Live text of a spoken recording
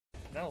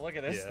Oh, look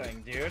at this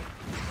thing, dude.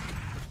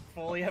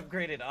 Fully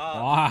upgraded up.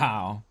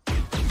 Wow.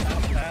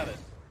 Have it.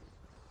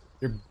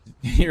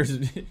 Your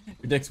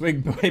dick's way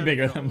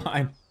bigger than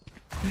mine.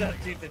 No,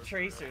 dude, the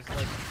tracers,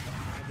 like,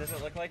 does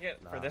it look like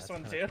it for this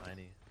one too?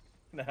 Tiny.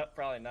 No,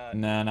 probably not.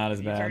 No, not as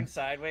You bad. turn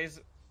sideways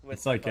with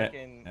It's like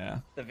fucking yeah.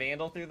 the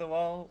vandal through the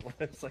wall.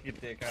 It's like a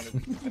dick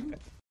 100%.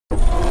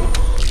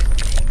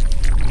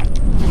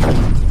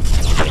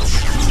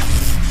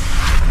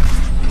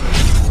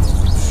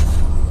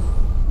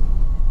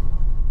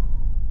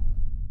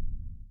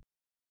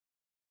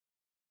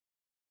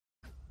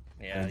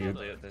 Yeah, you'll do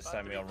it this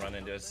time. You'll run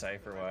into a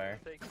cipher wire.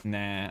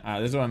 Nah,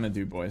 this is what I'm gonna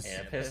do, boys.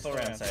 Yeah, pistol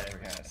round cipher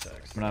kind of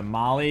sucks. I'm gonna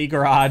molly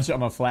garage.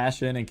 I'm gonna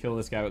flash in and kill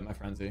this guy with my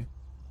frenzy.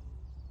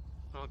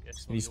 Okay.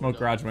 Can you smoke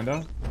garage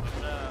window?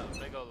 I'm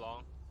gonna go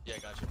long. Yeah,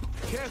 gotcha.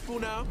 Careful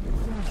now.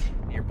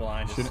 You're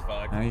blind as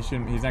fuck. No, he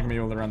shouldn't. He's not gonna be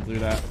able to run through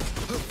that.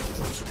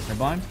 You're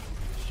blind?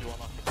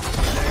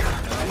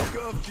 Look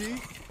up, G.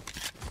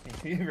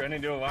 You run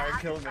into a wire,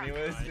 kill him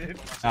anyways, dude.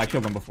 I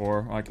killed him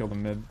before. I killed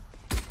him mid.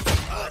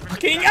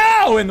 Fucking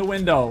oh! In the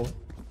window.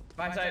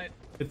 Fine side.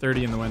 Hit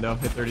 30 in the window.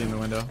 Hit 30 in the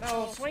window.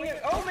 No, swing it.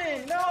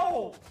 Omen,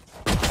 no!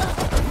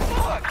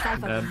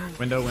 Fuck! Dead.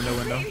 Window.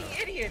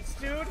 Idiots,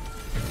 dude.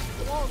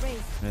 Wall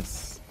raised.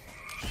 It's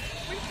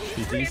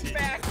He ran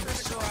back for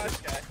the garage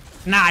guy.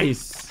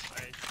 nice.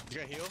 You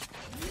got heal?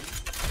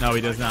 No,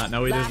 he does not.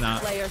 No, he does Last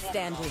not. player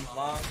standing.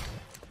 Long.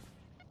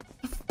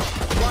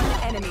 One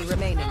enemy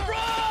remaining.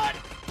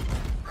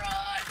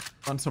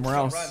 Run somewhere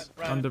else.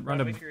 Run to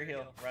wait for your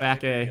heal.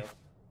 back wait for your A. heal.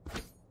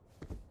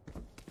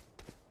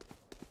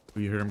 Oh,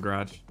 you heard him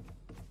garage.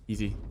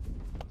 Easy.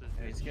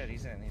 Yeah, he's good.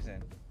 He's in.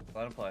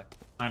 Let him play.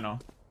 I know.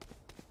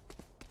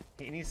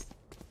 He needs.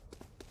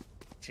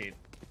 Dude,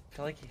 I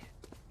feel like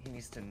he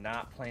needs to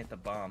not plant the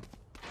bomb.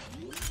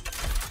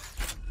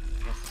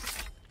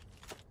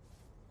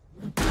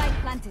 Light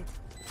planted.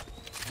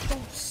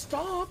 Don't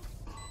stop.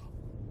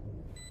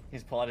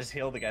 He's pulled out his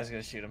heal. The guy's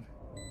gonna shoot him.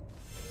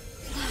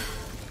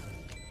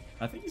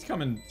 I think he's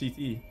coming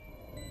CT.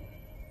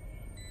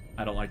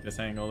 I don't like this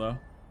angle though.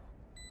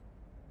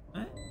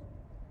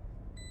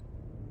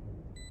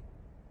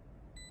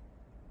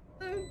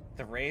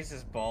 The raise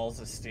is balls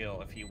of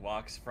steel if he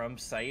walks from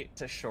sight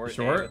to short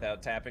Short? A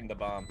without tapping the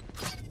bomb.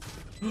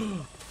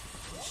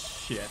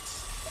 Shit.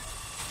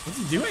 What's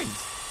he doing?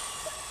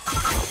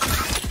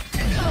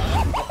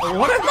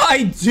 What am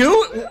I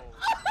doing?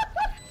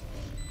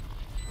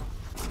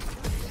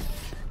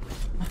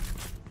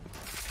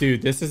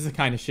 Dude, this is the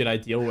kind of shit I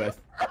deal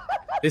with.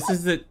 This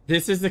is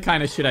the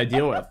kind of shit I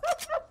deal with.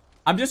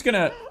 I'm just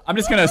gonna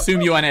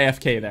assume you on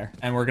AFK there,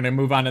 and we're gonna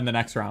move on to the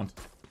next round.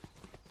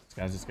 This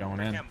guy's just going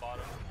in.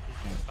 Bottom.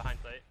 He's behind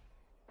sight.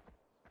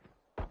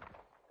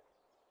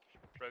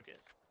 Broke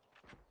it.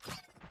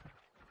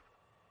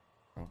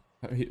 Oh,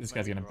 this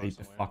guy's gonna bait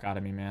the fuck out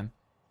of me, man.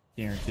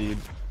 Guaranteed.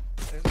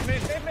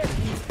 Mid.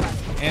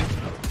 And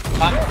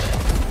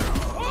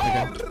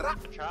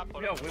Trap.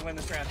 Yo, we win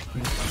this round.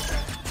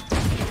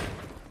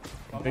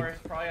 One more,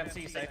 probably on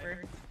C,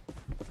 Cypher.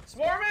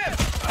 Swarm him!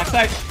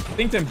 backside,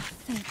 dinked him.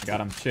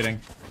 Got him. Shitting.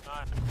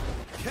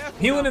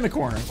 Healing in the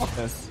corner. Fuck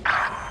this.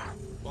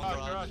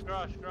 Garage.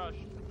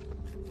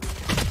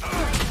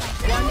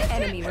 One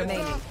enemy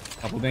remaining.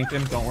 Double dinked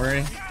him. Don't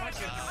worry.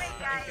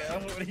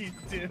 What are you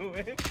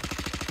doing?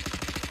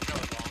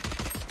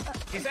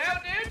 He's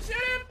out, dude! Shoot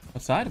him!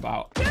 What's that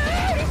about? This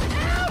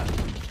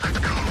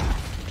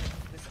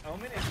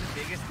Omen is the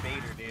biggest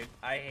baiter, dude.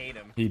 I hate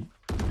him. He.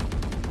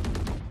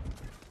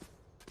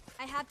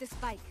 I have the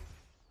spike.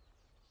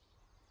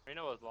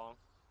 Reno was long.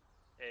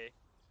 A.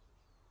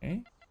 Eh?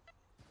 I'm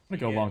gonna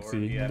go long C.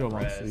 I'm gonna go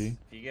long C.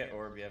 If you get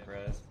orb, you have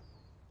res.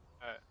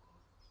 Alright.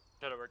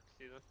 Try to work to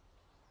see this.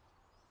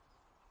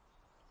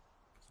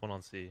 One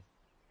on C.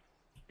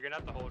 You're gonna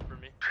have to hold for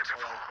me.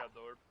 I'll grab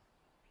the orb.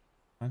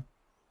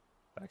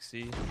 Back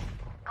C.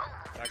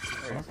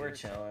 We're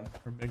chilling.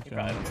 We're big You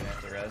probably jump. don't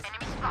have to res.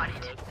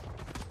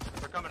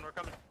 We're coming.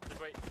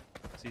 Just wait.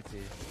 CT.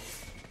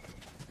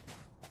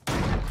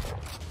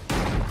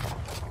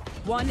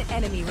 One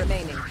enemy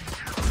remaining.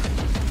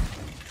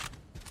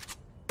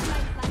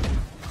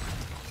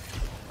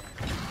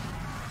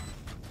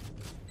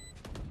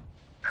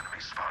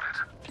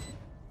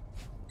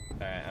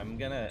 Alright, I'm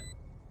gonna.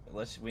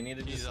 We need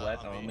to just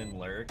let Omen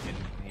lurk, and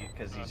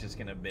because he's just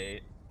gonna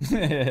bait.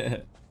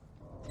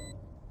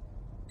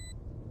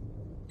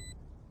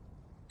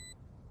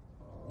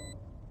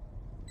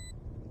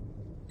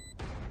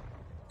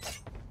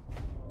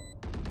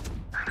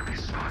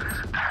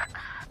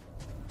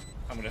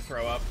 I'm gonna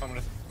throw up.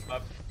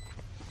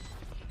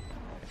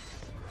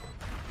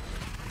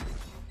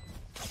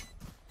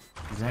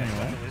 He's running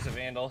away. Lose a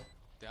vandal.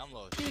 Down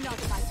low. Do not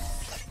fight.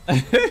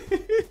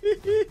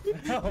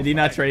 Did he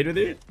not trade with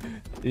you?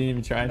 Did he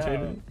even try and trade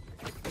with you?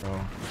 Bro,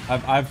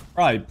 I've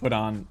probably put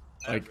on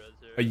like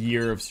a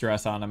year of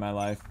stress on in my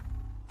life.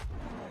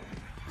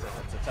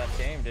 It's a tough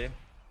game, dude.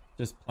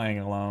 Just playing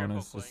alone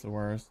is just the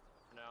worst.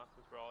 No,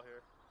 since we're all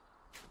here.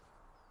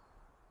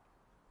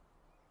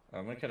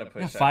 I'm gonna kind of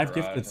Yeah, push. 5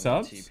 gifted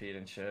subs? TP'd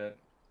and shit.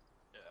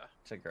 Yeah.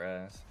 To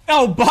grass.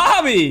 Oh,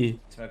 Bobby!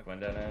 Smoke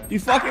window now. You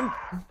fucking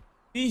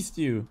beast,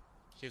 you.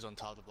 He was on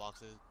top of the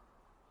boxes.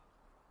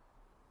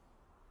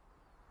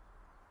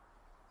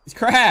 He's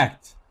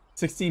cracked.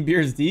 16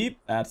 beers deep?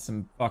 That's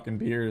some fucking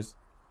beers.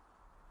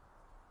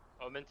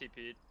 Oh, I'm in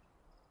TP'd.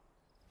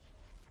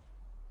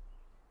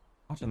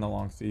 Watching the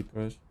long C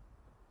push.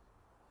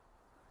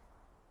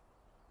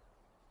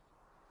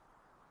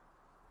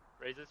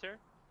 Raises here.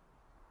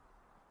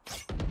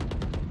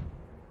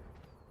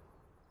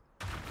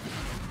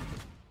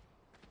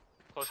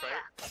 Close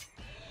right.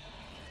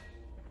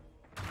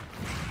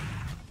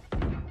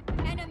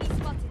 Enemy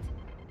spotted.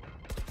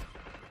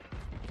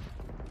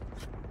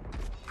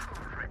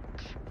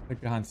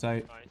 Like behind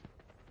sight. Nice.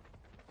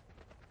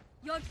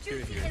 Your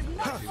duty is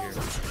not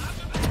over.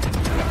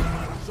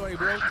 Sorry,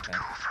 bro.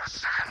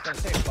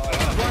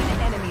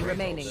 One enemy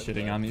remaining.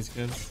 Shitting on these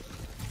kids.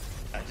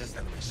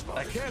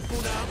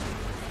 Careful now.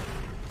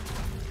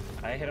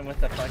 I hit him with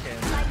the fucking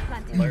Spike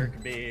planted.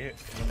 lurk B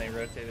when they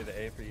rotated to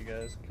A for you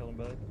guys. Kill him,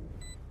 bud.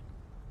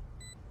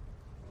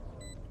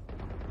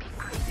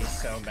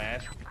 He's so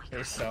mad.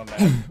 He's so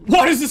mad.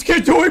 What is this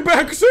kid doing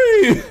back C?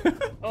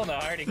 Oh no,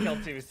 I already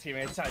killed two of his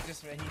teammates. He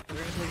threw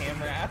his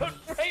camera out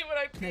right when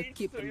I peeked.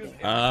 keep So he him was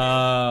there.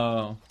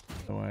 Oh.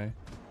 No way.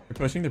 They're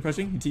pushing, they're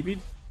pushing. He TP'd.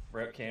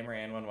 broke camera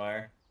and one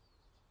wire.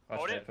 Watch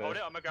Hold that it, hold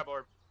push. it. I'm gonna grab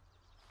orb.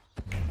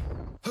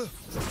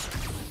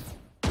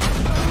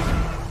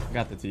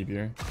 Got the TP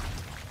here.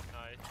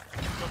 Nice.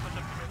 Go put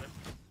them together.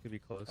 Could be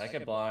close. I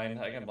can blind.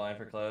 I can blind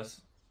for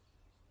close.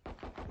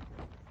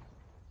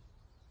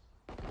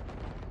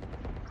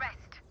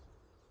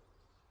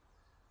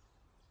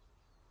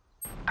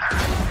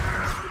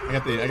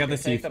 I got the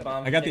C. Take the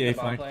bomb, I got the take A the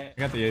bomb flank. plant. I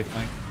got the A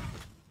flank.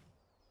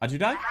 How'd you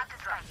die?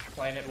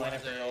 Blind it for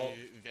ult.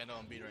 Vandal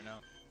on beat right now.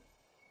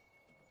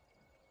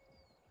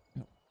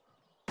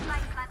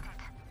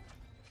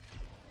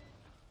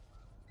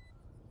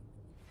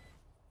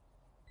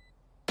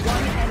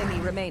 One enemy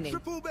remaining.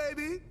 Triple,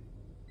 baby.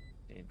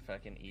 Dude,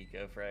 fucking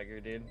eco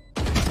fragger, dude.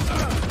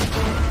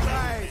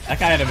 That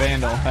guy had a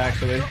vandal,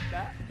 actually.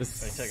 This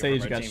They took it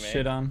Sage from our got teammate.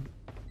 shit on.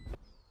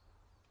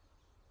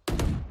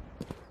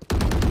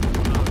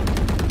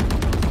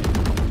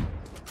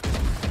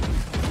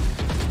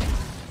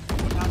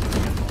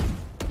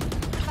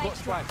 Got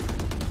strike. Two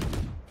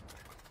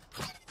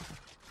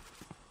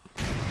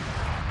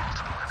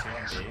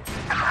on B.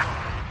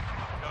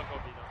 Don't go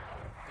B though.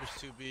 There's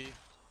 2B.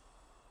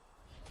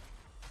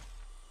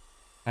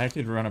 I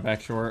could run it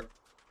back short.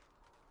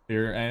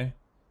 Here, A. I'm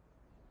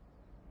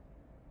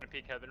gonna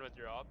peek heaven with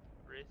your op,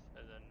 Reese,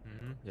 and then.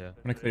 Yeah. I'm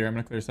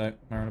gonna clear sight. I'm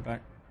gonna run it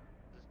back.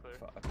 This is clear.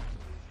 Fuck.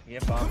 You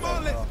get bombed. Come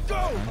on, let's go.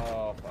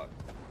 Oh, fuck.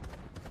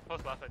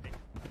 Post left, I think.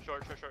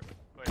 Short.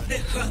 Wait.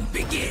 They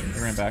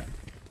ran back.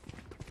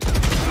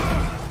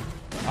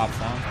 Ops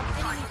down.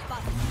 Enemy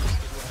spotted.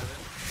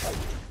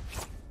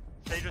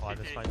 Sage with Oh,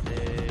 this CT. fight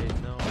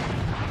big. No. I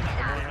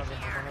don't have it.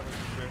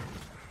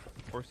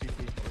 Or CT.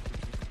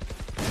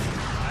 I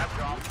have the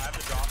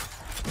drop.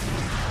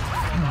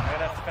 I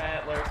got a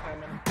fat lurk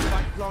coming.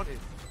 Fight planted.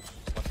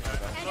 I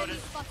slowed Enemy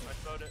it. spotted. I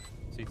slowed it.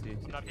 CT.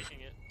 I'm not peeking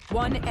it.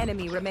 One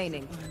enemy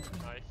remaining.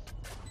 Nice.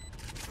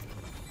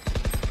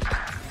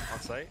 On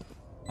site?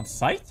 On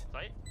sight?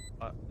 Sight?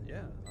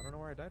 Yeah. I don't know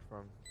where I died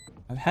from.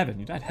 Heaven.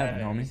 You died heaven,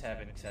 homie. He's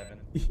heaven. He's heaven.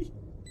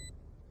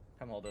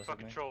 Come hold us with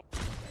Fucking me. troll.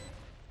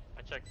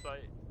 I checked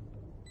sight.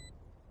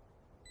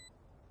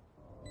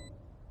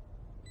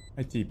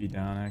 I TP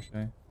down,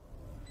 actually. I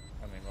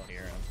mean, we'll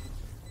hear him.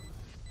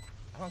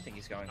 I don't think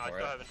he's going No, I for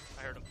still it. haven't.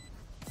 I heard him.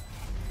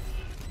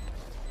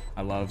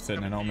 I love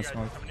sitting in Coming Oma to you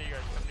smoke. guys. Coming to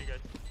you guys.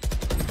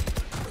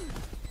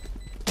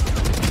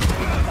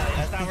 I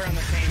thought we were on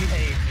the same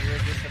page. You were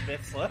just a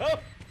bit slow.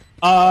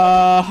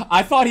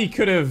 I thought he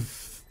could have.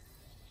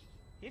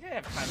 He didn't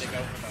have time to go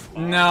for the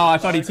bomb. No, I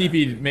thought he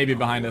TP'd maybe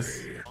behind us.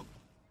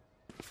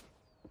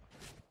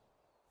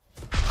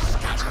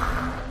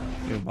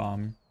 Good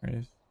bomb.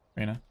 Raise.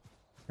 Reyna.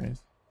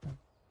 Raise. I'm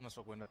gonna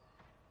smoke window.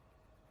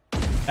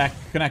 Back.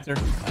 Connector.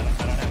 I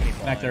don't have any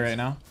blinds. Connector right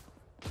now.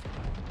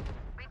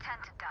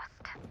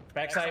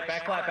 Backside,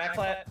 back flat, back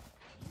flat.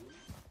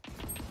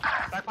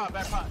 Back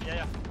pot.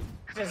 Yeah.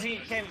 Does he,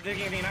 did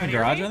he not In hear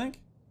garage, me? I think.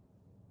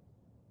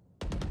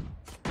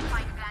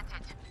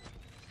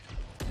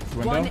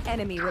 One Window.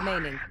 enemy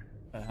remaining.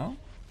 The hell?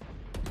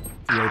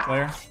 TA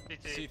player.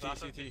 CT.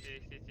 Last one, CT.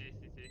 CT.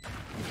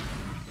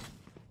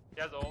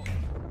 He has ult.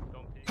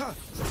 Don't peek.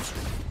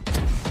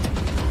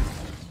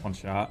 One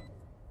shot.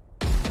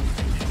 CT.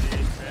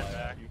 Ran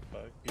back. You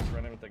fuck. He's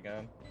running with the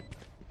gun.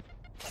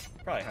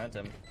 Probably hunt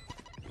him.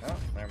 Oh,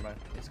 never mind.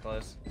 He's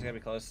close. He's gonna be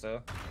close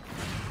still.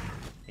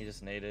 He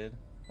just naded.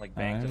 Like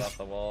banked it Nice. off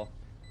the wall.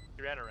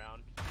 He ran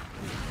around.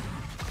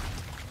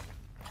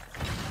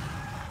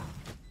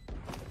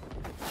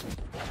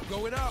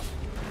 Going up.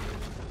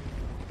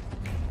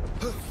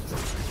 I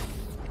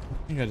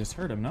think I just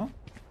heard him, no?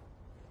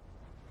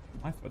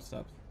 My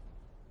footsteps.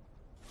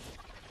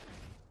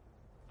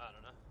 I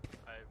don't know.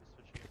 I was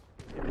switching.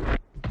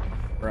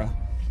 Bruh.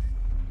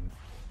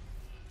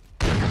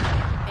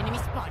 Enemy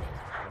spotted.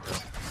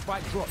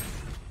 Spike drop.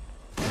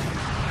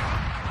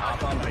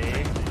 Hop on B.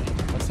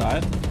 What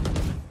side?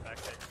 Back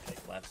side.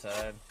 Left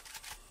side.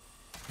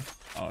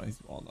 Oh, he's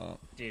walled up.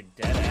 Dude,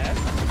 dead ass.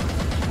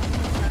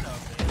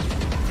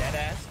 Dead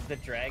ass. The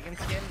dragon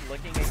skin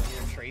looking at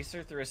your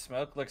tracer through a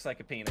smoke looks like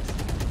a penis.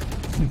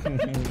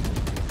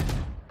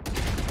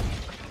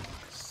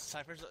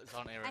 Cypher's is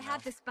on A right I now.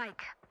 have the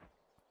spike.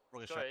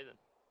 Really Go short. ahead.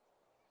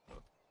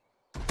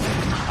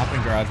 Hop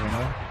in garage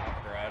window.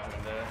 Garage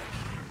window.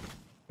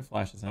 It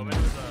flashes in. Omen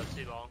was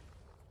C long.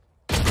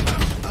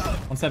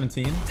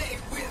 117.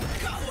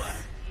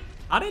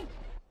 How did?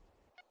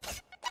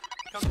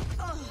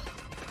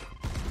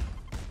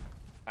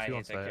 I Two need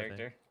on that side, I think.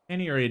 character.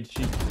 Any raid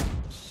cheap.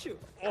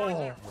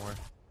 More.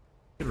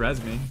 Could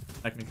res me,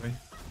 technically.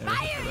 Yeah,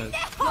 Fire in res. the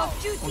hole!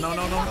 Your duty Oh, no,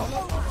 no, no, no.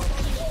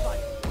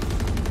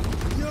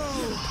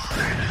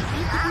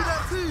 You can do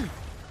that too.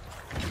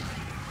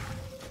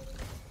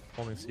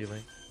 Holding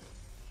ceiling.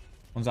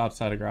 One's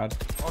outside of garage.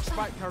 Our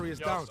spike carrier's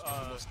Yo, down.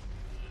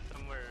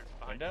 somewhere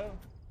behind. Window?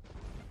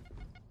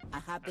 I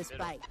have the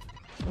spike.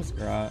 What's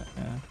garage?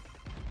 Yeah.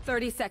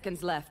 30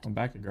 seconds left. Going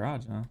back to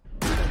garage now.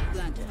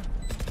 Planted.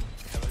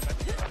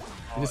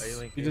 Oh, just-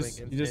 A-Link, you A-Link, just-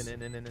 in, you just-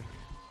 in.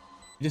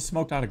 You just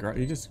smoked out of garage.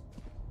 You just.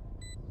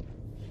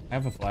 I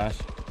have a flash.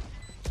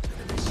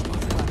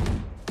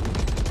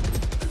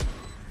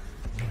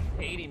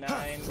 89,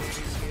 baby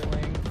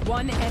stealing.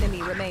 One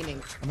enemy remaining.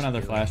 I have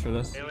another flash for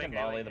this. A-Link, can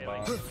volley A-Link, the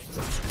A-Link. bomb.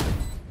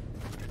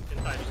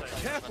 Inside,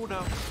 inside. Careful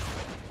now.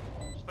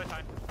 Just play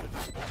time.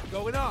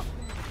 Going up.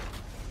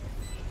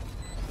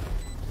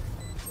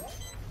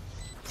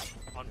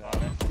 On Got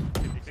bomb. it.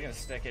 He's gonna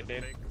stick it,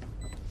 dude.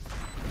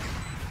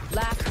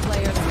 Last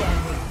player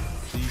standing.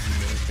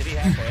 Did he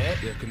halfway it?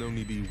 There can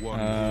only be one.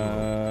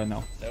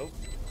 No. Nope.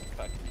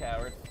 Fucking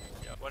coward.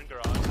 Yeah, one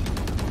garage.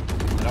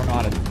 I don't know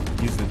how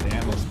to use the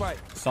damage. Spike.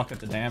 Suck at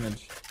the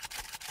damage.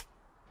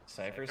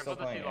 Cypher's Careful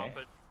still the C playing, long,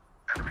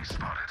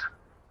 eh?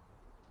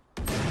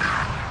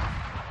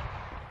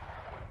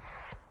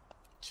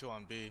 Two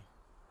on B.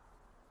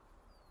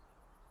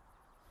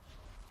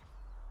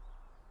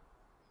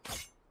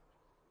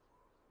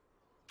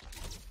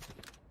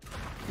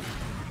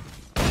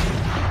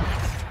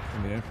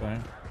 NBA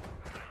player.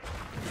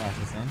 Flash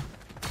this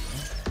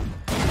in.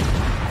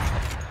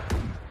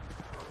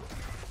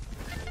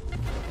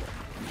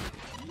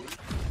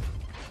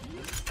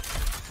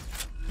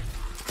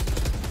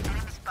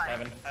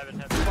 Heaven.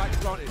 Heaven. Spike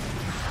planted.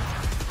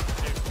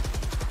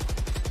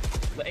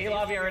 The A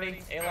lobby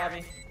already. A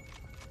lobby.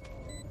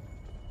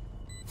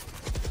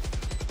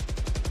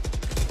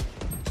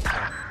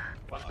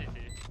 One CT.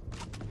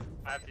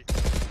 I have CT.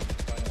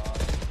 Going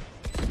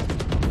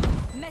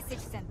long. Message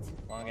sent.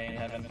 Long game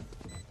heaven.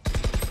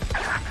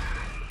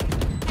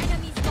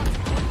 Enemy spotted.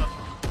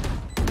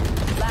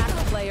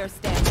 Last player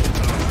standing.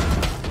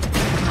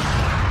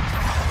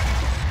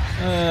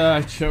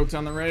 I choked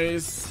on the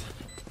raise.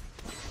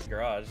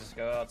 Garage. Just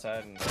go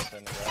outside and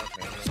open the garage.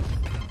 Maybe.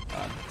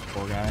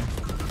 Poor guy.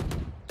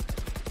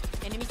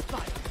 Enemy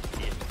spotted.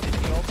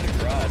 If you open the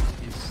garage,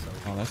 He's so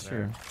Oh, that's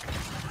true.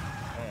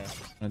 yeah.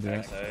 I'm gonna do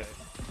it. Backside.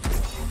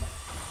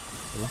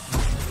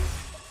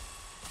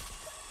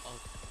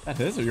 That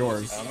his or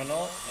yours?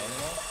 Aminal.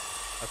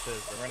 That's it.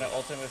 We're gonna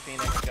ultimate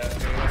Phoenix. Go.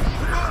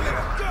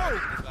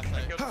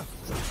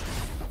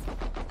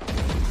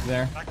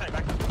 There. Backside,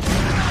 backside.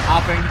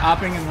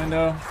 Hopping in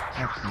window.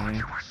 That's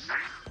me.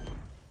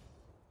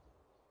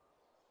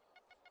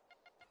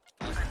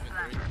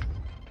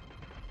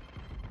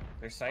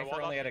 Their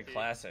Cypher only had a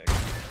classic.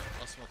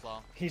 I'll smoke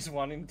law. He's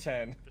 1 in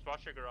 10. Just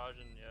watch your garage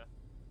and yeah.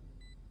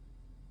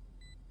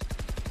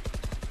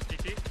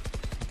 CT.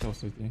 Kill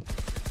CT.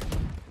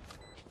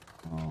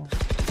 Oh.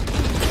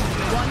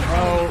 One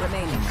enemy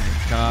remaining.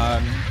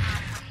 God.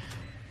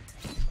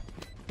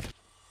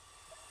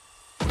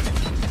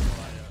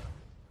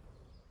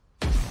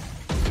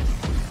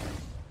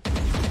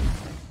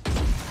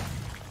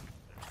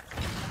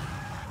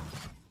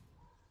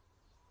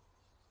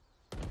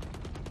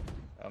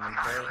 I'm in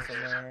third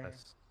somewhere.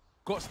 Nice.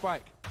 Got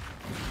spike.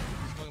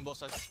 Smoking both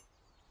sides.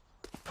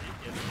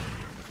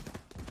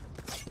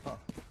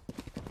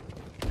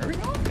 Here we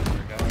go.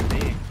 We're going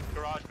B.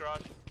 Garage. Do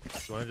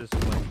you want to just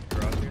like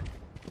garage here?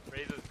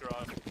 Raises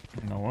garage. I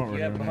don't know what we're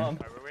You have doing here. bomb.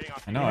 Alright, we're waiting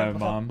off. I know I have a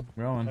bomb.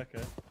 Going.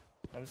 Okay.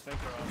 I was thinking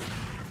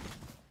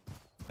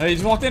Hey, he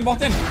just walked in. Oh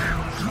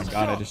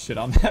god, I just shit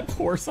on that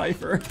poor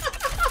Cypher.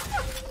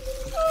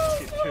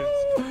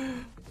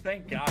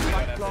 Thank God we don't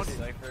have this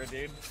Cypher,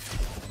 dude.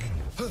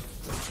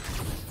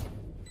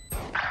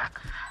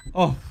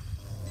 Oh.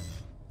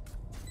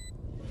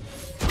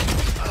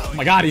 Oh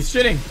my god, he's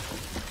shitting.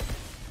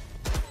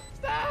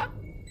 Stop!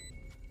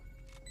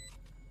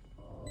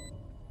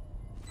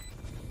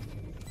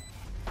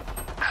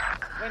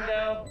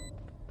 Window.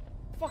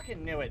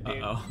 Fucking knew it,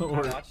 dude. Uh-oh.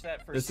 I watched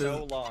that for This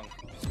so is- long.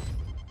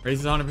 Raze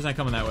is 100%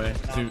 coming that way.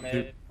 Not Dude,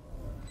 mid.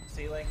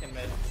 C-Link and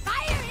mid.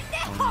 Fire in the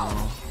Oh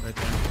hole! no. Right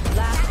there.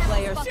 Last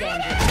player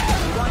standing.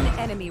 One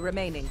enemy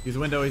remaining. He's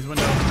window.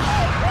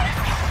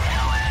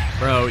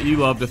 Bro, you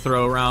love to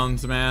throw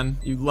rounds, man.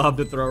 You love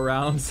to throw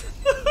rounds.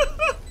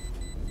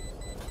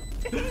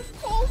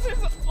 Pulls his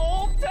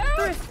ult down.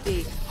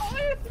 Thrifty.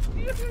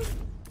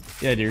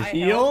 You had your I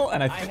heal, held-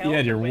 and I you held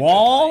had the your window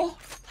wall.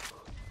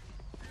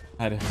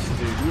 Dude,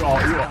 you all.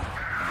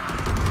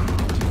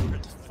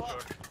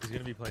 He's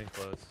gonna be playing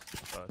close.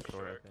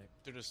 Short, I think.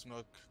 Through the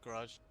smoke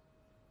garage.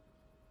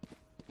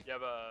 You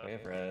have a We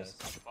have res.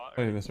 spot?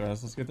 Look at this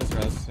res. Let's get this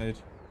res stage.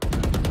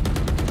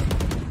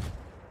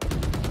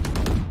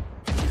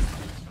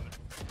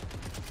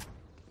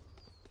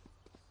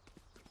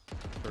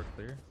 Short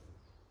clear.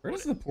 Where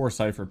does the poor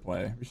Cypher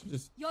play? We should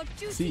just Your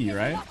duty see, is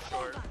right? not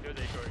Short. over. Good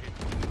day, short.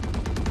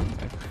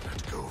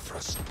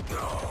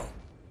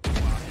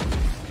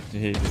 You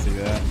hate to see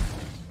that.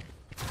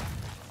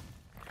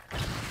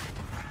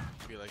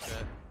 Be like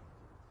that.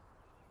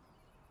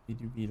 He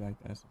do be like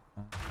that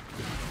sometimes.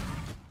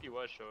 He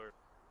was short.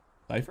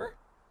 Cypher?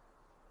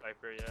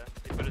 Viper, yeah.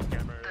 He put his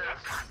camera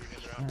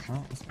around.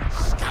 Oh, let's go.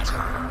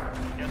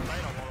 He has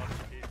sight on wall off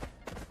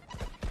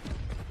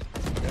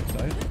the Got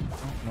sight?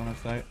 Oh, don't have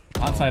sight.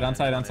 On site, on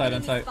site, on site,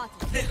 on site.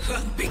 The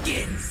hunt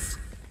begins.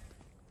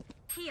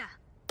 Here.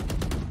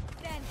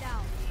 Stand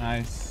down.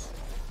 Nice.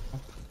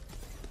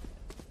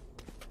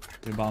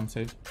 Good bomb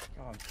stage.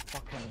 Oh, I'm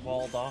fucking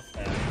walled off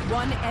now.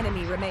 One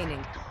enemy remaining.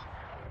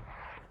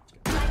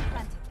 Light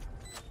planted.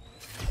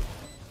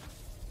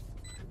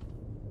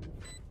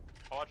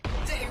 I'll watch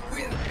one.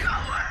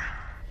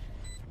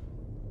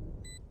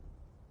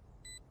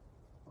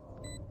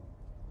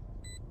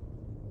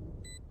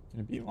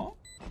 Gonna be long?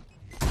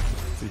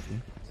 CT.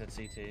 Is it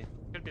CT?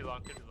 Could be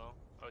long, could be long.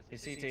 Oh,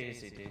 He's CT. CT,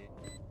 he's CT.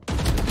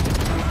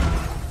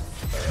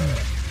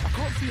 I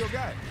can't see your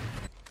guy.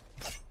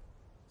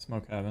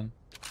 Smoke heaven.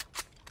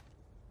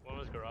 One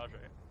was garage,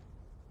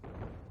 right?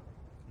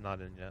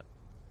 Not in yet.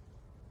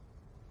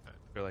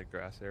 Or like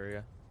grass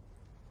area.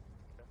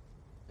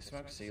 He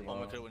smoked C Oh, we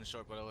long. could have went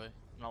short, by the way.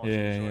 I'm not watching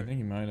Yeah, I short. think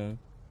he might have.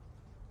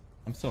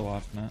 I'm still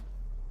watching that.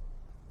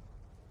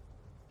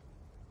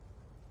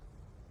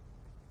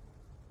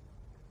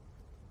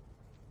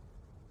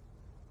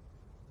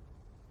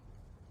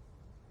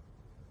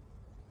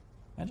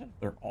 Imagine if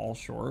they're all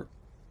short.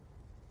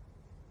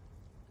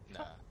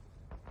 Nah.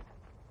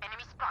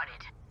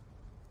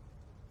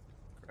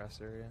 Grass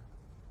area.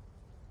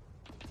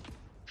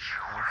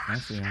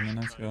 Nice young,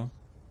 nice go.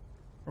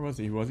 Or was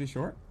he? Was he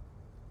short?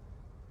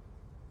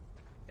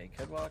 He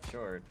could walk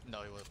short.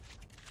 No, he would.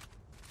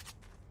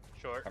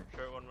 Short,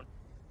 short, one.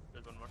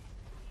 There's one more.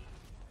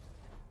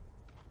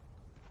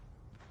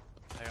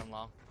 I am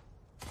long.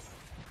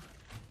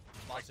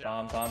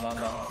 Bomb, bomb, bomb,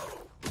 bomb.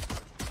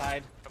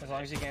 Hide, as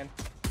long as you can.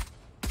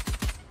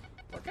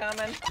 We're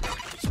coming.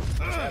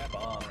 That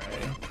bomb,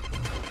 right?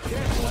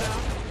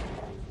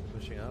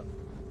 Pushing up.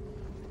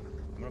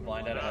 I'm gonna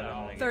blind out ahead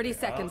of him. 30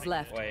 seconds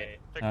left. Wait.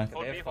 Okay.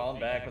 Hold They B, have hold fallen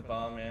B. back with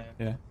bomb, yeah.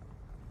 Yeah.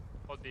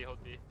 Hold B, hold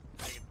B.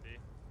 I think it's B.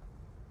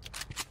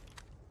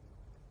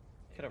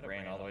 Could have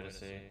ran all the way to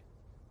C.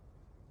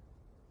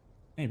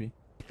 Maybe.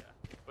 Yeah.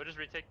 We'll just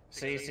retake.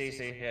 C, C,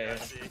 C, yeah, yeah.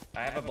 C.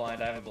 I have a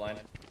blind, I have a blind.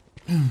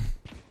 I'm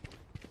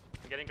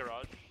getting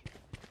garage.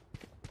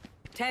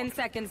 10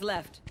 seconds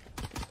left.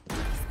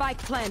 Spike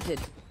planted.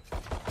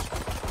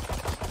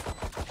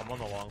 I'm on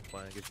the long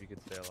flank if you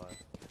could stay alive.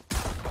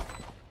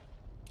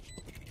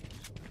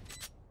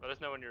 Let us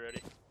know when you're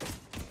ready.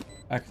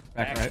 Back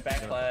right.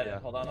 Back flat. Yeah.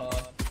 Hold on, hold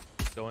on.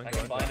 Going, I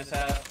can going. blind us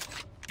out.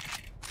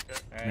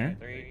 Okay. Alright, Hmm?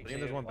 3, I think 2,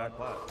 there's one back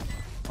flat.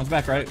 One's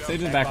back right.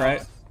 Sage is back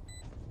right.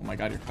 Oh my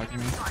god, you're fucking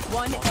me.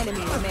 One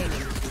enemy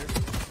remaining.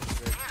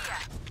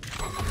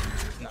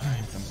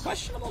 Some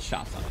questionable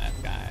shots on that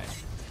guy.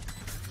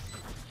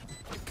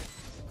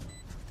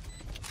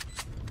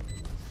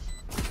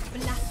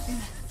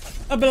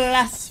 Blasphemous. A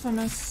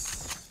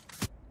blasphemous.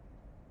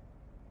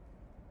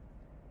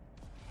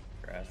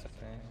 Grass, I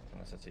think.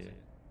 Unless it's you.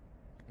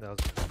 That was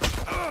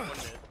One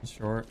mid.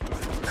 Short.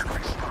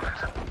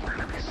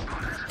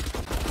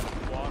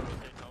 Wall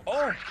rotate. No.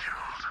 Oh!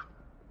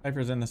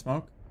 Cypher's in the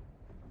smoke.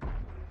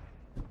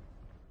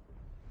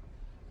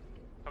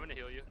 Coming to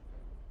heal you.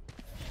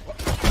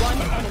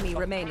 One enemy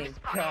remaining.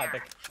 God, the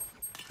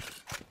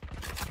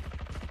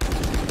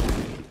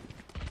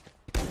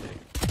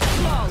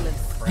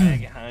Flawless.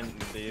 frag hunting,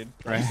 dude.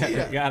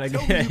 Right. Gotta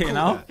get, you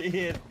know? He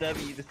hit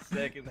W the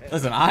second.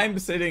 Listen,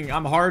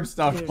 I'm hard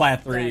stuffed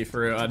plat 3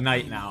 for a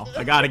night now.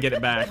 I gotta get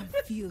it back.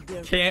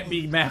 Can't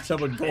be matched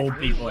up with gold If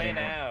we people win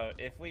anymore. out,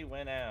 if we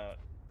win out,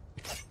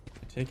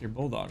 Take your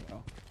bulldog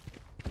though.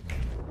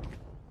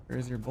 Where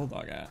is your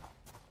bulldog at?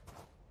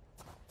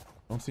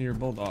 Don't see your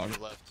bulldog. To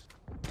the left.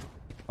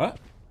 What?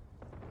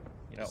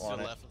 you don't To want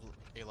the it. left,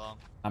 A long.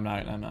 I'm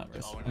not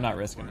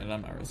risking it.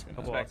 I'm not risking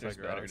Couple it. Spectre's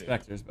outside better, garage. dude.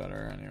 Spectre's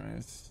better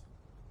anyways.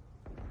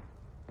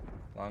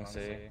 Long C.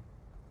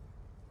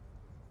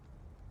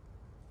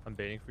 I'm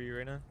baiting for you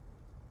right now.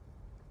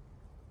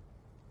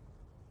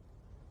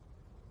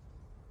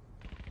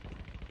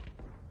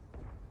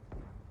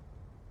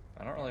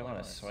 I don't really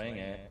want to swing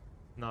it.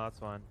 No, that's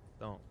fine.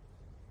 Don't.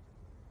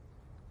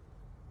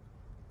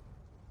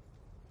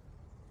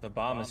 The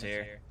bomb is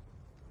here.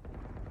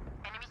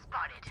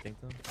 Think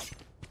them.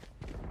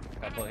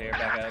 Couple here,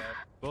 back up.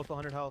 Both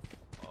 100 health.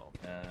 Oh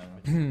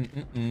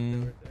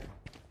Mm-mm.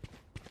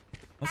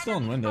 I'm still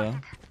in window.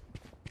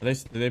 Did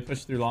they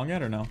push through long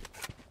yet or no?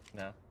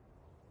 No.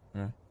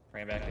 Okay.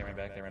 Ran back, they ran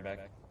back, they ran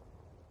back.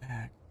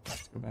 Back.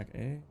 Let's go back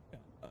A.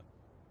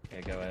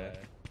 Okay, go ahead.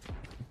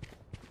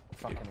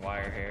 Fucking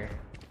wire here.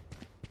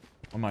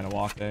 I might have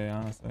walked A,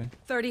 honestly.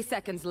 30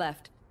 seconds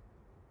left.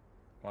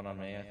 One on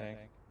me, I think.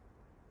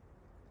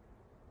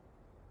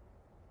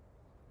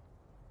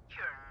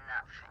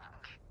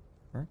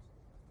 Works.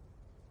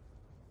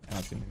 I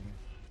don't see anything.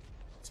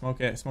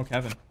 Smoke it. Smoke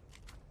heaven.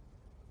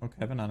 Smoke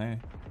heaven on A.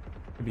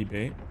 Could be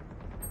bait.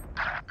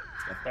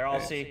 They're all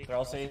C. They're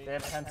all C. They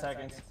have 10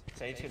 seconds.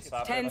 Sage could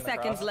stop 10 it.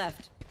 seconds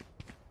left.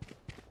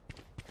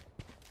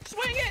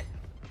 Swing it!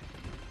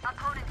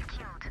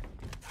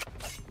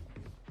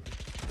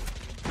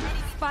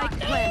 Spike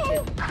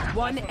planted.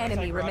 One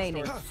enemy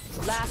remaining.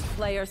 Last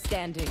player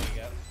standing.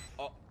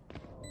 Oh,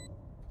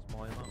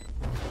 Small ammo.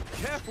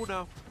 Careful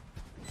now.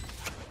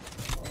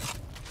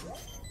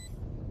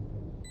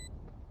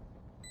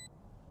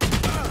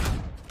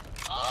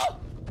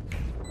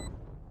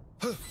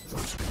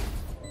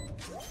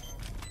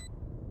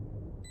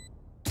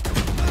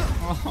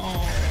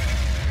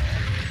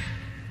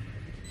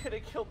 could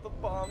have killed the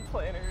bomb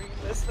planner.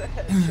 He missed the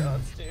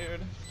headshots,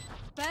 dude.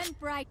 Burn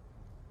bright.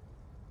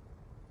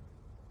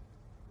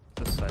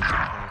 This side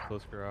behind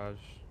close garage.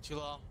 Too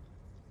long.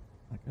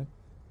 Not good.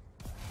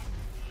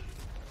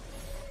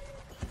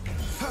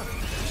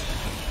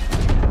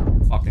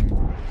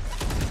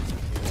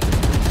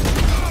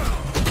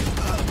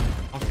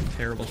 Fucking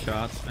terrible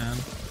shots, man.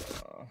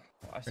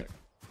 I suck.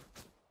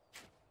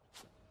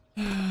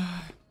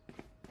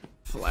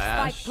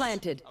 Flash. Spike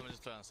planted. I'm gonna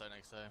just play on side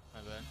next time. My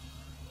bad.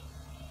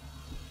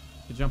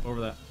 You jump over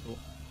that. Cool.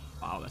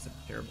 Wow, that's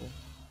terrible.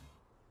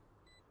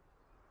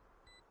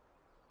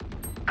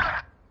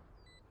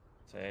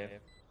 Save.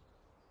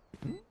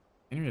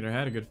 Innovator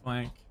had a good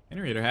flank.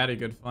 Innovator had a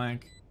good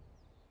flank.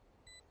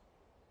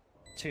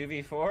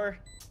 2v4?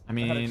 I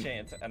mean, Not a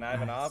chance. And I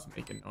have an op. it's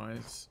making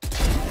noise.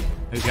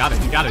 He's got it.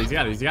 He's got it. He's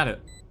got it. He's got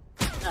it.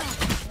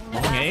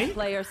 Long A?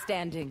 Player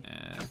standing.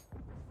 Yeah.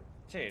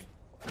 Dude,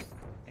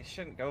 he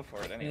shouldn't go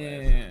for it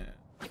anyways. Yeah.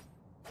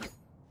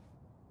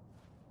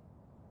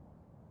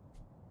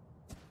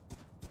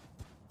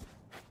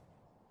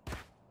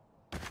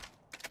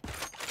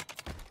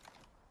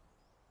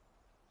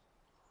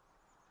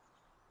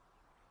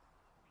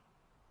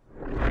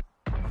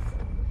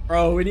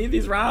 Bro, we need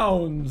these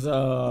rounds.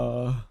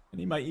 I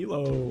need my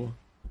elo.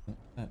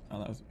 Oh,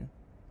 that was you.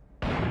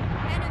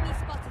 Enemy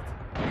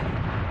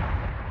spotted.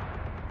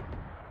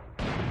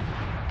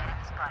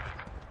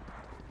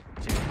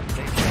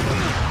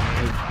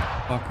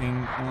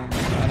 Fucking, oh my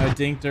god, I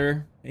dinked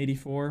her.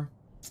 84.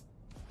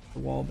 The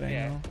wall bang.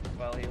 Yeah, though.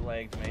 well, he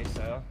legged me,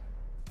 so.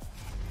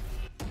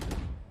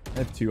 I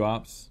have two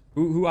ops.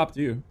 Who opped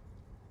you?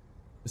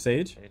 The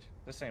Sage? Sage.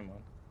 The same one.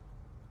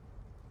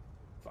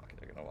 Fuck,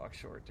 they're gonna walk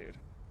short, dude.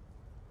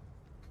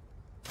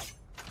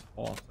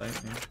 All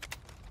sight, man.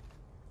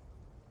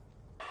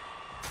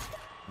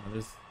 Oh,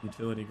 there's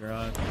utility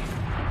garage.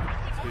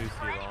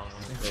 2C long.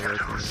 They're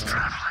rotating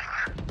around.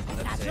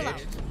 That's Satchel out.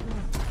 Sage.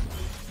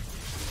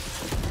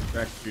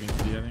 They're executing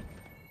C, I think.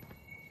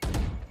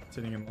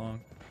 Sitting in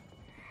long.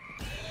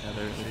 Yeah,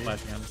 they're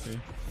flashing on the C.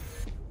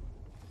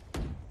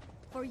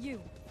 For you.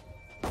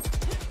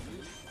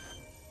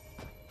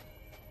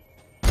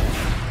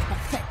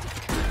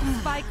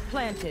 Spike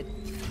planted.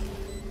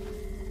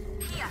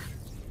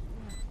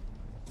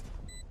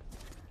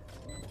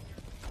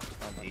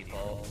 On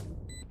default.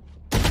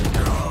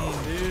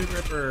 Dude,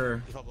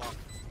 Ripper. Default block.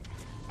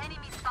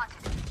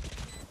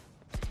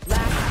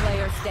 Last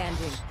player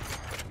standing.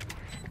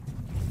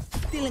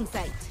 Still in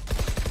sight.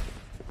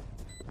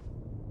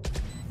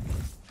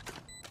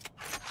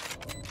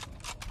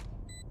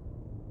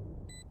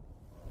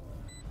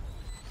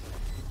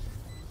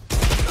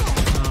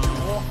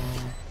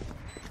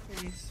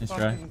 He's Nice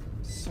try. fucking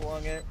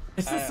swung it.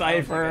 It's I a don't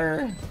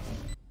Cypher.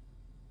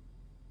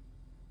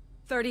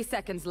 30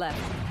 seconds left.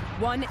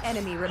 One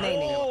enemy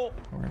remaining. Oh,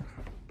 Alright.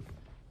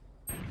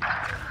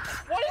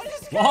 what is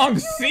this Long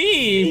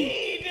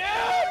C! dude?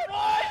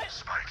 What?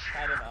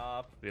 Had an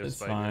op. We have It's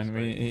spike, fine.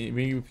 we have spike.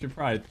 We should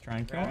probably try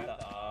and kill Grab him.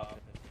 the op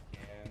if you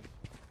can.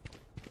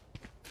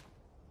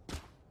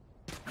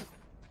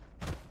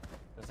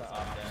 There's an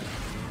op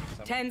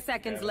down. 10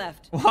 seconds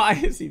left. Why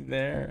is he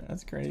there?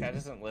 That's crazy. Guy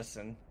doesn't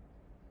listen.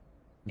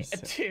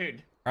 Just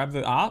Dude, grab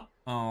the op?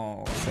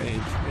 Oh, Sage.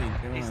 What are you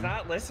doing? he's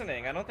not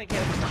listening. I don't think he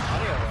has his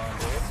audio on,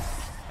 dude.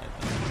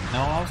 No,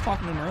 I was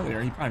talking to him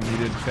earlier. He probably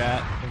muted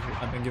chat.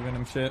 I've been giving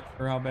him shit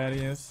for how bad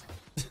he is.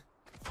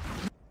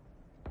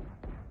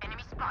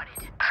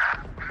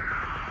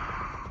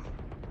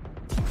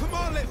 Come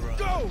on, let's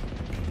go!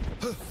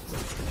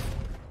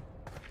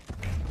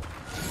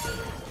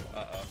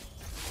 Uh-oh.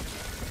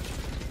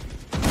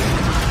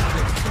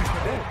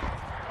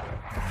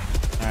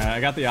 Alright, I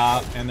got the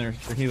op, and their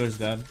healer's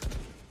dead.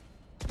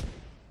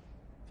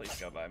 Please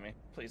go by me.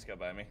 Please go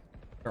by me.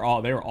 They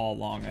were all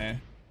long A.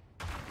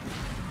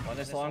 One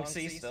is long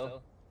C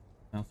still.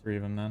 Now 3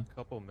 of them then.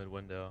 Couple mid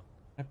window.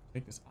 I have to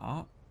take this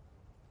op.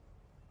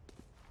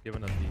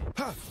 Giving a B.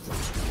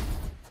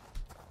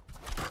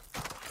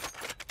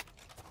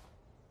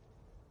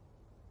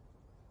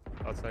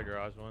 Outside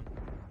garage one.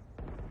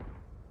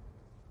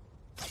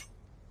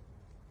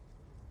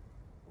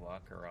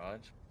 Lock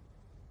garage.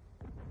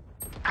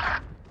 Oh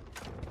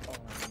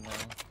no.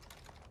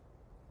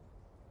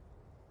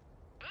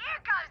 Here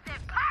comes the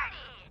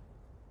party.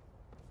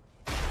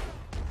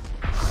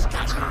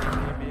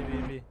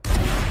 B.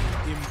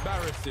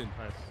 Embarrassing.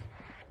 Nice.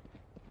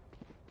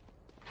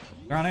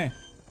 They're on A.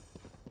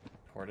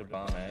 Ported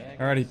bomb, eh?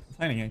 Already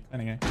planning A.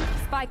 Planning A.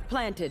 Spike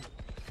planted.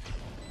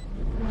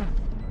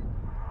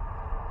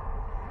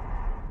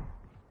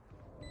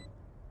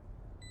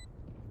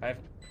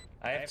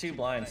 I have 2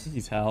 blinds.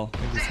 He's hell.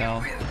 He's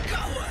hell.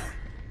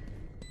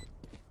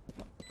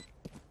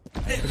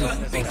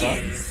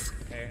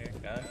 Here,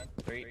 gun.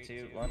 3,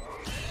 2, 1.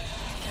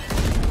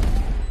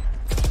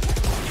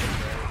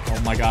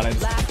 Oh my god, I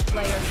just... Last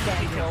player He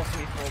standing. kills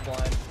me full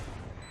blind.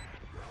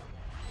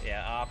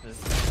 Yeah, op is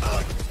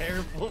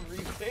terrible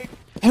retake.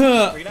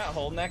 Are you not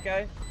holding that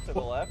guy to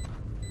the left?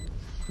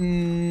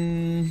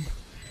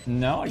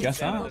 No, I guess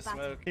Down in not. the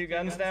smoke. 2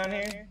 guns down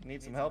here.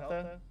 Need some help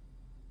though.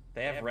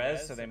 They have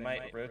res, so they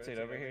might rotate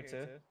over here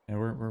too. Yeah,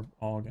 we're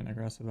all getting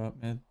aggressive up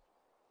mid.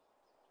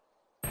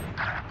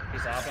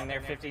 He's hopping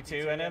there,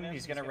 52 in him.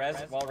 He's gonna res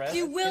while res.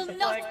 You will Hit the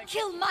not flag.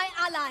 kill my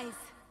allies.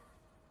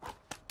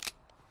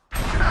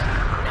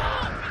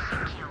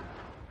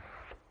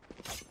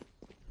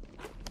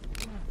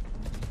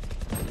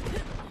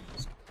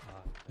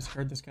 Just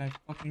heard this guy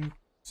fucking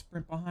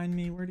sprint behind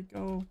me. Where'd he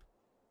go?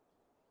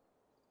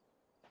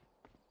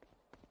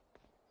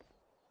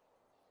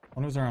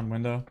 One was around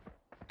window.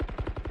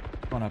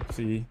 One up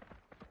C.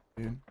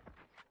 Dude.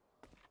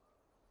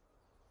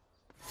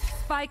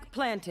 Spike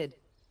planted.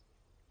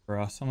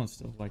 Bro, someone's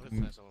still like...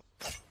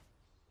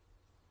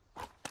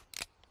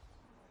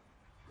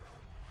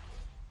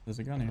 There's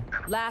a gun here.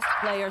 Last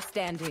player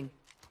standing.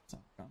 It's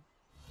not a gun.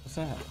 What's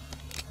that?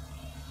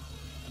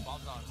 The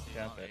bomb's on C,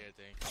 Jump not A, it. I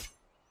think.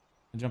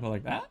 I jump it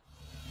like that?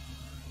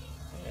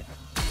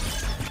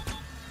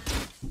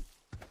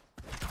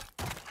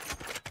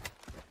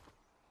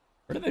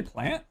 Where did they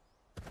plant?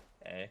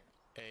 Hey.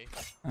 A.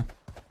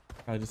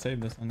 Probably just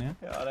saved this one, yeah?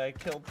 God, I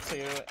killed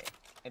 2.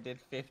 I did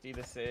 50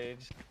 to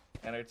Sage.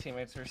 And our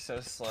teammates were so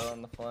slow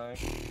on the flank.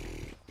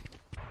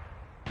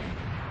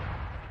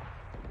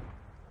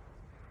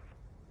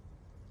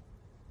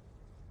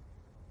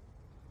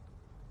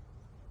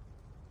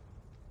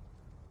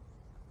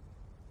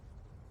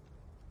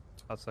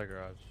 Outside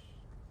garage.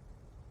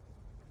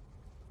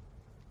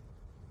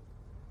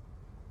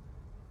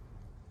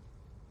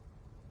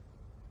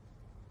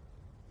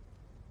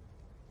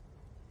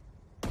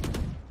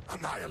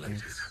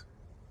 Annihilated.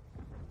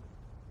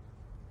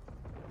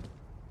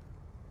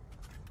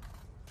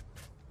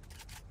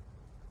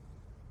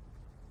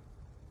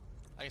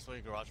 I can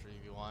split your garage for you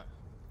if you want.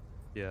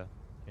 Yeah.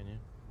 Can you?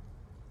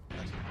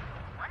 Gotcha.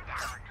 One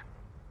down.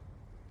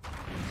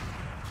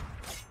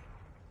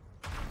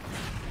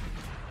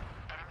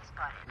 Enemy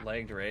spotted.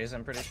 Legged Raze,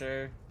 I'm pretty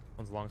sure.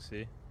 One's long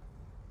C.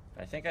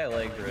 I think I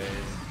legged Raze.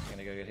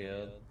 Gonna go get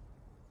healed.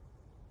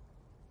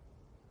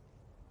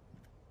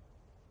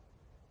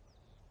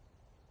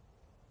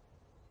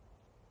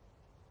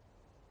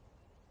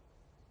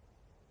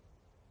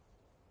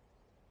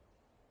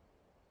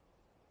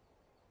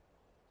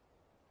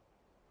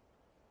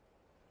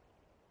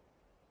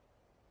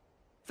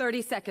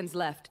 Thirty seconds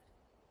left.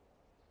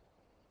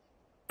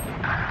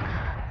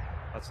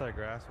 Outside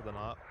grass with an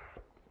op.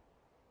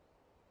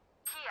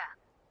 Here.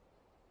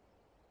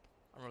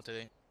 I'm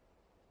rotating.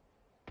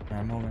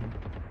 I'm moving.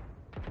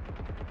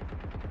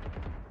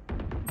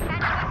 Enemy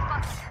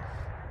spotted.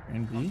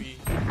 In B? B.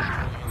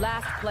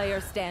 Last player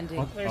standing.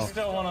 What There's the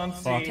still one on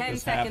fuck C. 10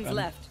 just seconds happened?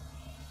 left.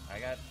 I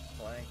got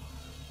flanked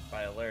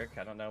by a lurk.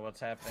 I don't know what's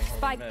happening. Holding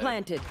Spike mid.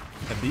 planted.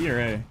 At B or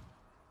A?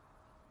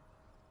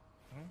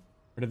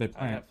 Where did they I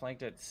plant? got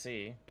flanked at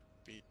C.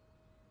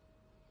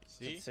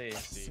 C? At C.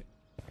 C.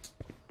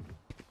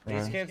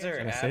 These Bro, kids are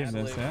gotta save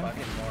absolute this, yeah?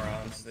 fucking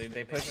morons.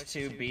 They pushed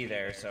 2B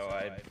there, so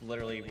I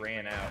literally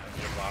ran out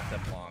and just locked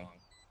up long.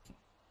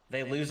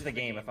 They lose the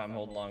game if I'm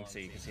holding long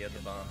C because he had the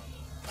bomb.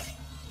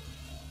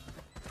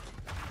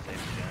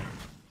 Save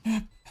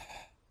again.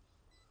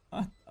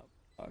 What the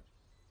fuck?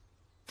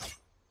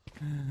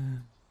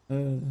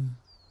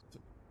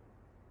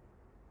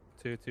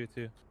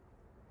 Two.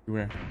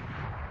 Where?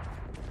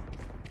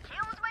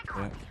 Kills my Yeah.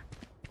 clock.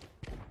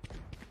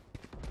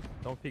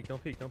 Don't peek. Here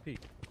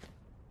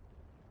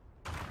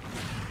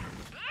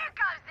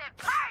comes the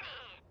party.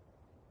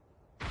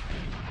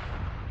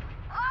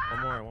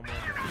 One more.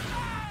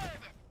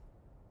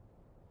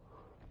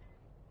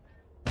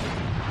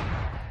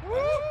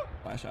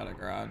 Flash out of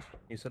garage.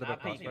 You set up Not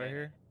a crossfire peeking it.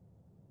 here?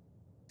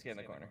 Let's get in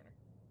the corner.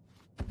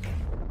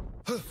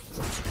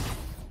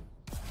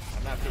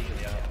 I'm not peeking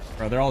the out.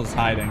 Bro, they're all just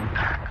hiding.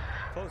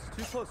 Close,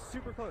 too close,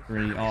 super close.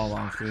 3 all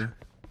along C.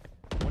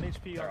 1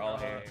 HP. They're on all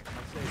the- here.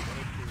 on stage, 1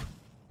 HP.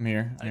 I'm here.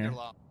 I I'm need here. your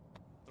lock.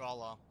 They're all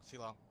low. See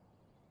low.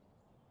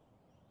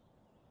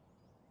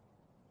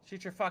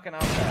 Shoot your fucking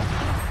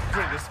off.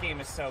 Dude, this game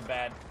is so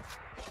bad.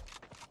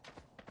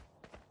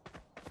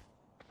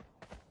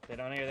 They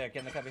don't hear there. Get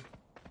in the cubby.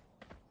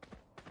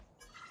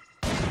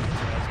 He's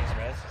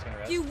res. He's gonna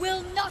res. You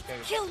will not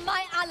kill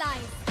my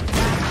allies.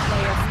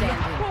 Player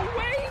standing.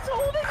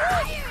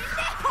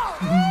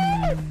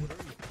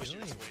 Pushing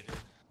this way, dude.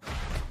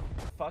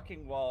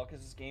 Fucking wall,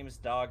 because this game is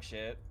dog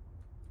shit.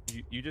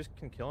 You just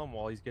can kill him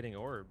while he's getting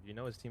orbed. You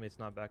know his teammate's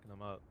not backing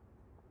him up.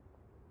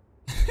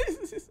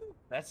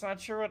 That's not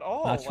true at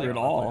all. Not true at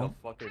Like all. a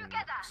fucking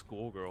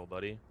schoolgirl,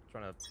 buddy.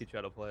 Trying to teach you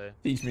how to play.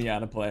 Teach me how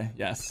to play.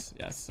 Yes,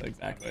 yes,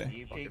 exactly.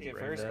 You peeked it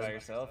brain first dead. by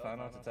yourself. I don't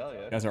know what to tell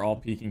you. You guys are all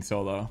peeking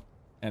solo.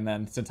 And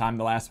then since I'm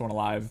the last one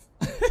alive,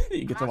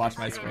 you get to watch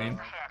my screen.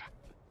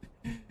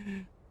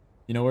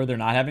 You know where they're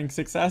not having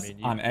success?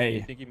 On You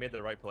A. think you made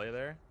the right play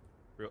there?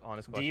 Real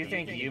honest Do question. you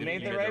think you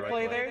made the right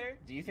play there?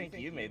 Do you think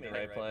you made the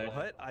right play?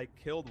 What? I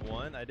killed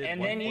one. I did. And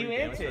one then you 40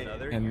 damage to inted.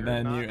 another. And You're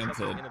then not you fucking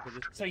inted. in a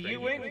position So to you trade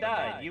went me. and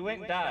died. You went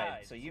and died.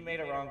 So you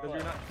made a wrong Because play.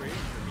 you're not trading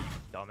for me, you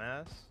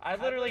dumbass. I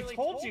literally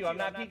told you I'm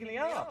not peeking the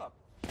op.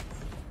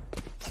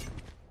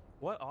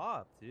 What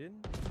op,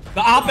 dude?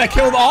 The op that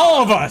killed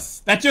all of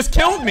us! That just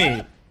killed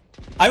me!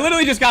 I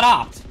literally just got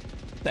opt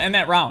to end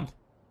that round.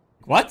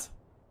 What?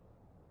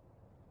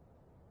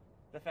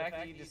 The fact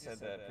that you just said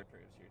that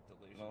proves you're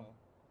delusional.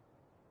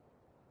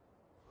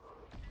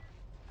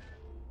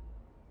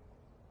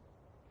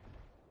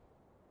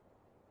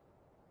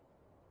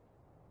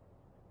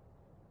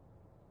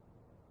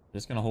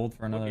 Just gonna hold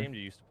for What another. game do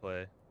you used to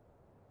play?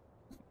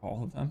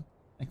 All of them?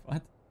 Like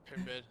what?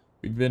 Pyramid.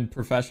 We've been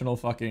professional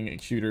fucking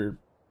shooter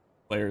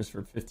players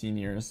for 15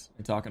 years.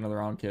 You're talking to the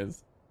wrong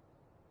kids.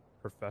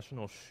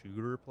 Professional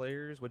shooter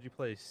players? What'd you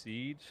play?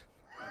 Siege?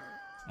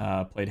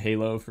 Played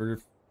Halo for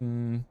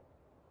 10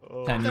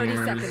 30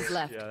 years. seconds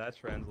left. Yeah, that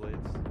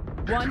translates.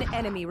 One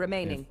enemy It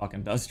remaining.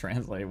 fucking does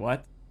translate.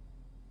 What?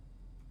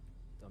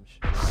 Dumb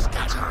shit.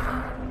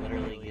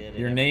 Literally good.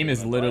 Your name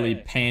is literally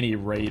Panty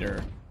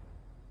Raider.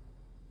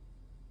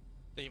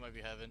 I think you might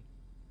be having.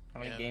 How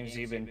many Yeah. games have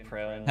you been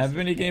pro in? How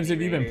many games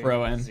have you been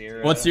pro in?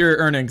 Zero. What's your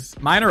earnings?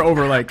 Mine are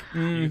over like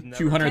You've never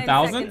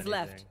 200,000. seconds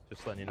left.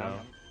 Just letting you know.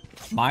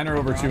 Mine are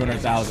over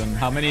 200,000.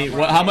 How many?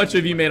 What? How much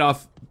have you made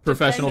off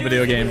professional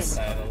video games?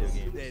 Titles.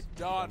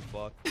 Done.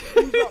 Fuck.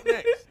 Who's up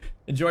next?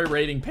 Enjoy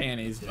raiding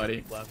panties,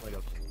 buddy. Laugh like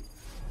a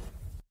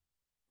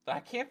I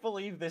can't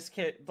believe this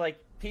kid.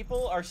 Like,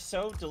 people are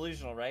so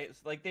delusional, right?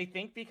 It's like, they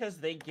think because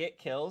they get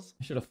kills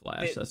I should have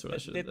flashed. That's what I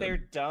should have that they're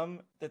done.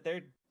 dumb. That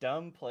they're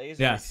dumb plays.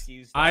 Are Yes.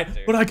 excused I.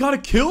 after. But I got a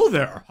kill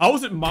there. How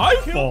was it my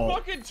killed fault?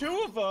 fucking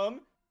two of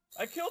them.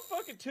 I killed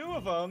fucking two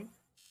of them,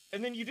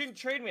 and then you didn't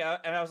trade me.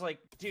 And I was like,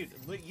 dude,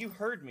 you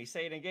heard me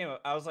say it in game.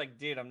 I was like,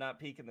 dude, I'm not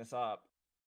peeking this op.